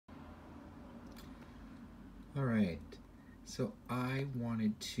All right, so I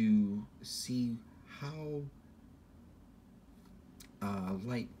wanted to see how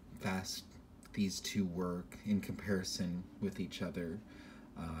light fast these two work in comparison with each other.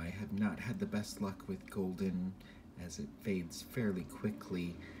 I have not had the best luck with Golden as it fades fairly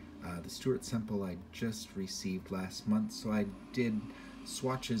quickly. The Stuart Semple I just received last month, so I did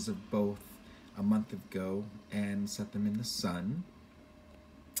swatches of both a month ago and set them in the sun.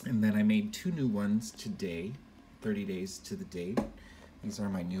 And then I made two new ones today, 30 days to the date. These are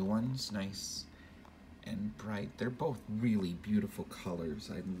my new ones, nice and bright. They're both really beautiful colors.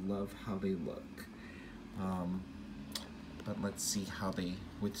 I love how they look. Um, but let's see how they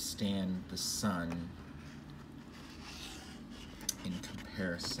withstand the sun in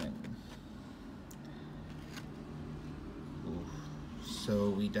comparison. Ooh.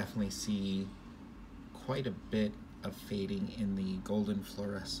 So we definitely see quite a bit of fading in the Golden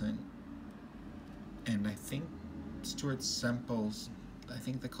Fluorescent, and I think Stuart Semple's, I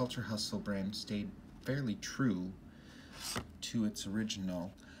think the Culture Hustle brand stayed fairly true to its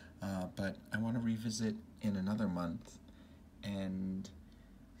original, but I want to revisit in another month and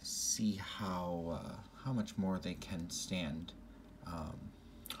see how much more they can stand.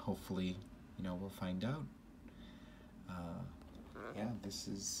 Hopefully, we'll find out. Yeah, this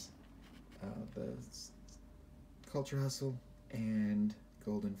is the Culture Hustle and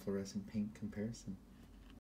Golden Fluorescent Pink comparison.